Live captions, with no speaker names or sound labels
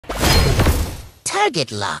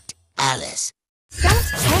Target locked, Alice. Don't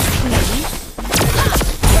test me.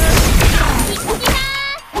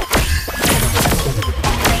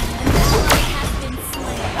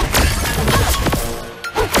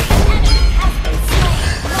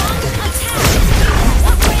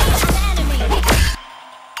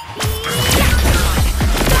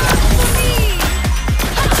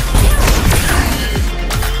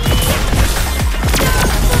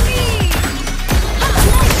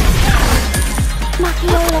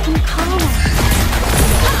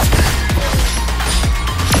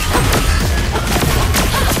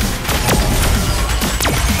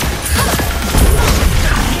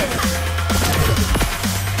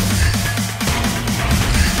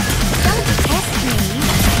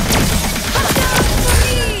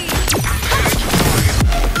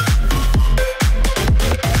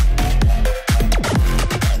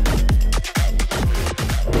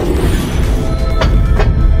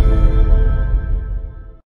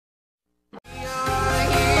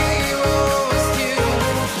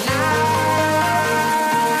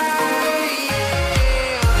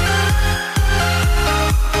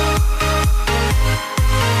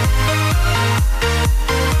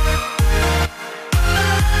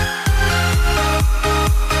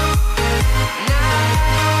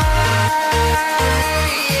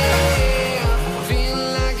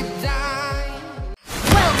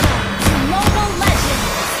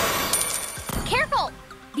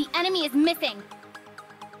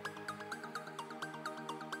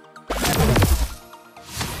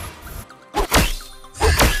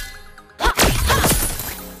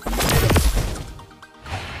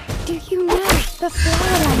 The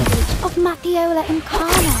flower language of Matthiola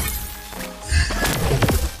Incarna.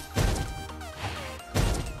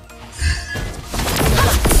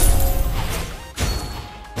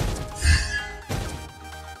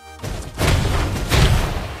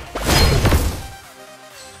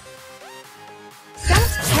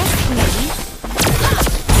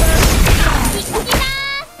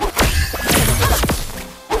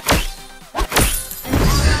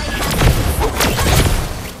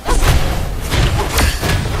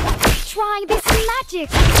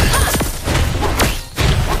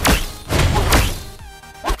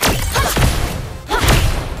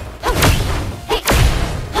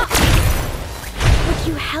 Would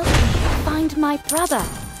you help me find my brother?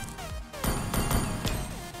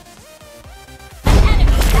 An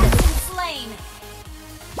enemy has been slain.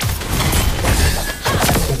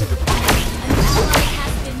 An ally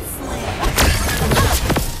has been slain.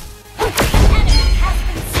 An enemy has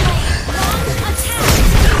been slain. Launch attack.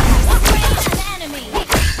 Slain an enemy.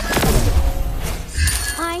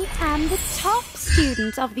 I am the top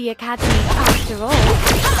student of the academy after all.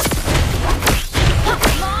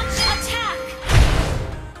 Launch attack.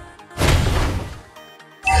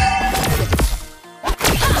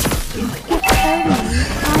 If only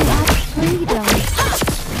I had freedom.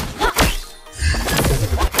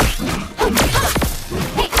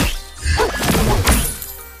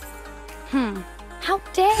 How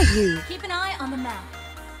dare you? Keep an eye on the map.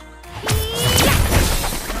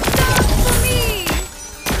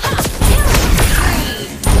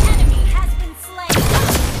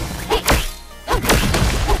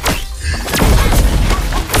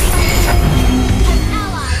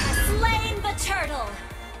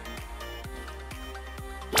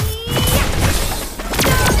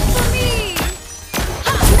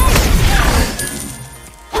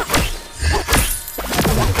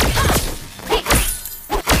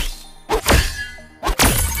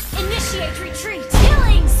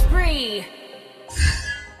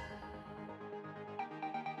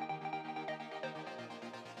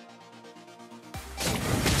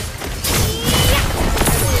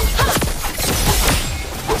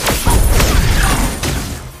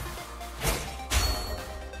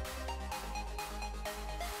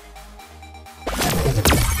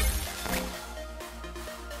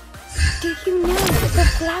 Do you know the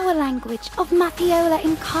flower language of Matthiola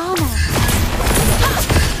Incarna?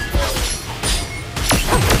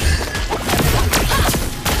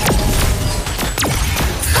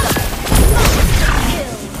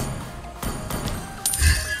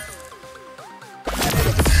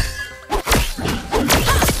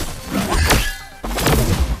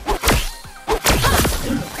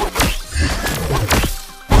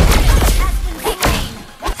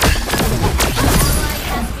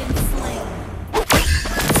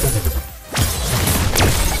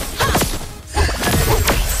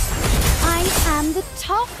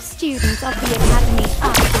 Students of the academy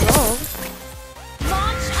after all.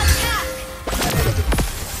 Launch attack!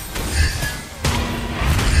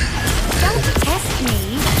 Don't test me.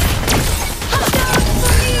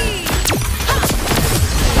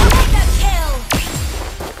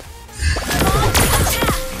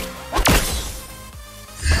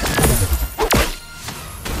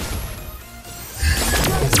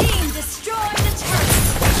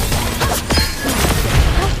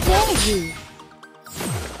 you.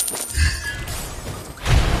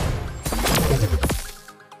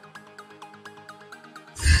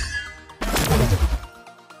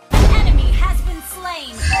 An enemy has been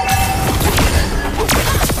slain.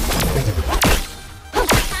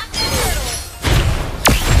 Attack the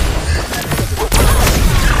turtle.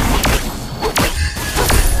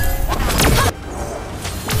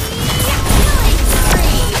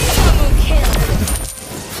 Double kill.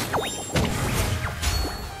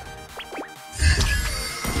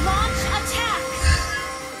 Launch attack.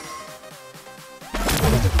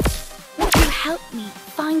 Would you help me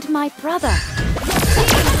find my brother?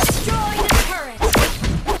 Team destroy the turret.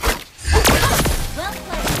 Well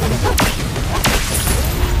played.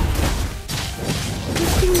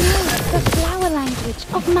 Did you know the flower language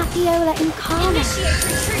of Mapiola Incarnate? Initiate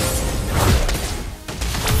retreat.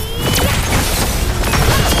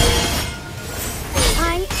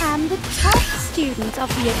 I am the top student of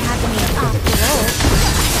the academy after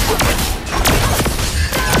all.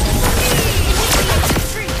 Initiate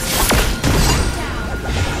retreat. Down.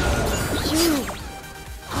 You,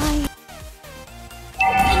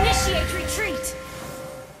 Initiate retreat.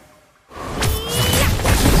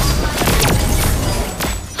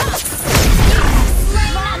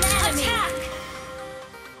 Slain an enemy. Attack.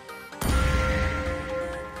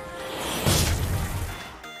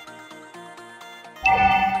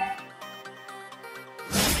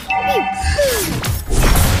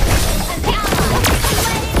 An ally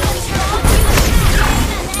slain a strong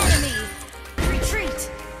slain an enemy. Retreat.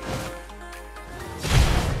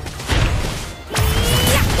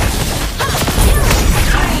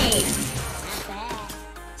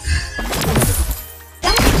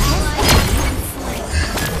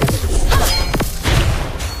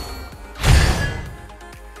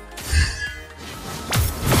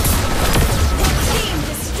 Team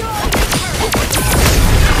destroy the turret.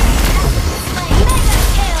 Slain. Mega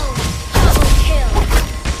kill. Double kill.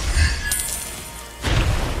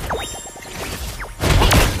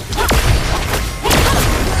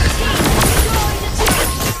 Team destroy the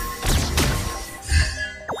turret.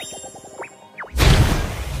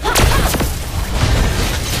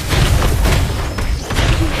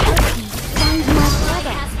 you help me find my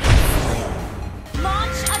brother. Has been slain.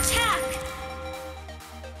 Launch attack.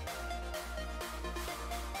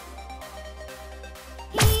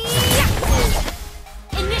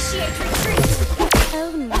 Initiate retreat. If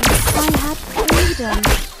only I had freedom.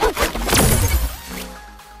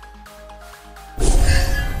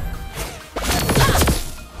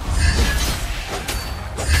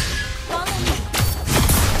 Follow me.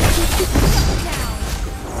 Down.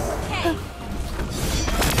 Okay.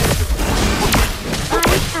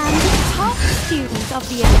 I am the top student of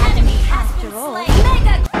the academy Enemy has after been all. slain.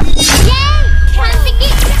 Mega. Yay! Can't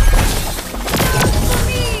forget. For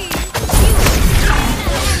me. You slain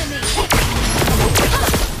an enemy.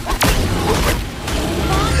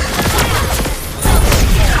 Launch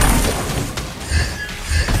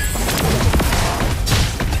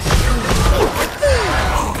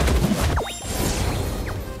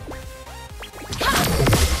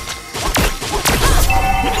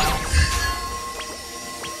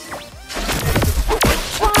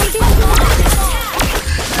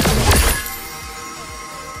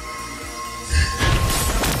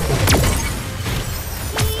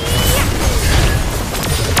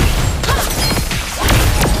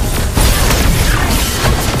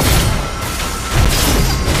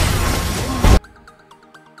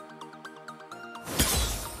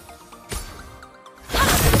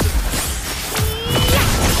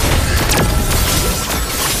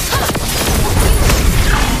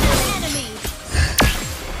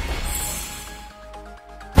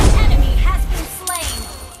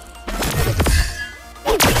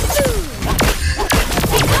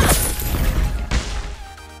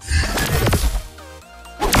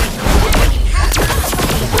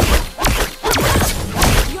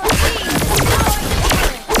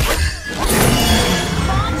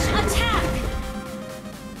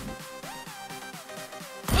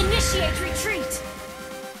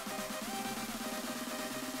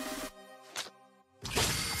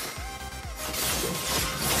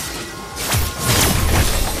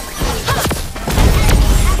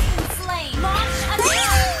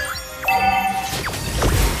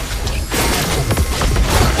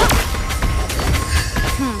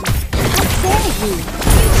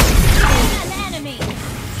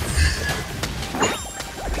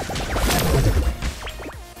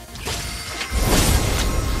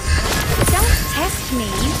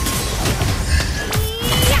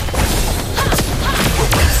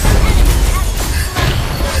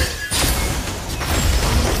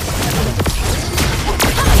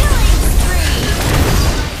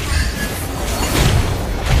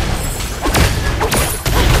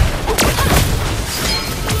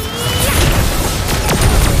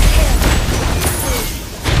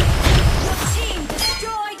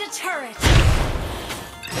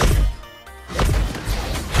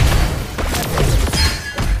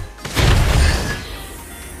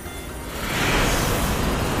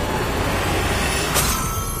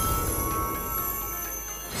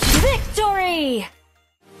victory!